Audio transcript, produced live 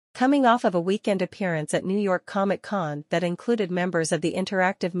Coming off of a weekend appearance at New York Comic Con that included members of the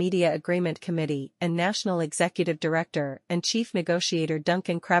Interactive Media Agreement Committee and National Executive Director and Chief Negotiator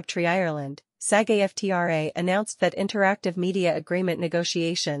Duncan Crabtree Ireland, SAG-AFTRA announced that interactive media agreement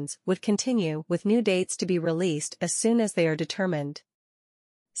negotiations would continue with new dates to be released as soon as they are determined.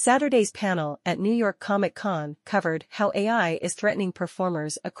 Saturday's panel at New York Comic Con covered how AI is threatening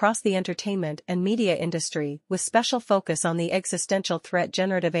performers across the entertainment and media industry, with special focus on the existential threat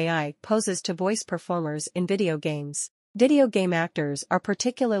generative AI poses to voice performers in video games. Video game actors are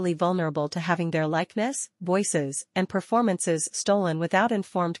particularly vulnerable to having their likeness, voices, and performances stolen without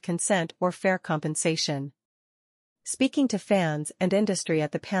informed consent or fair compensation. Speaking to fans and industry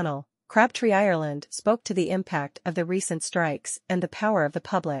at the panel, Crabtree Ireland spoke to the impact of the recent strikes and the power of the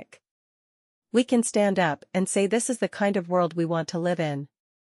public. "We can stand up and say this is the kind of world we want to live in.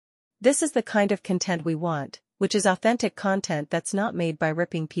 This is the kind of content we want, which is authentic content that's not made by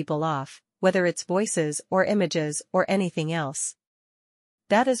ripping people off, whether it's voices or images or anything else.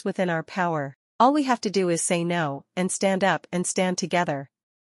 That is within our power. All we have to do is say no and stand up and stand together."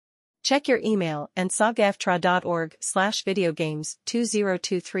 Check your email and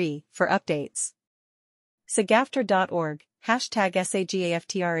sagaftra.org/videogames2023 for updates. sagaftra.org,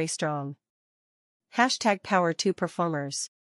 #SAGAFTRA strong. #Power to performers.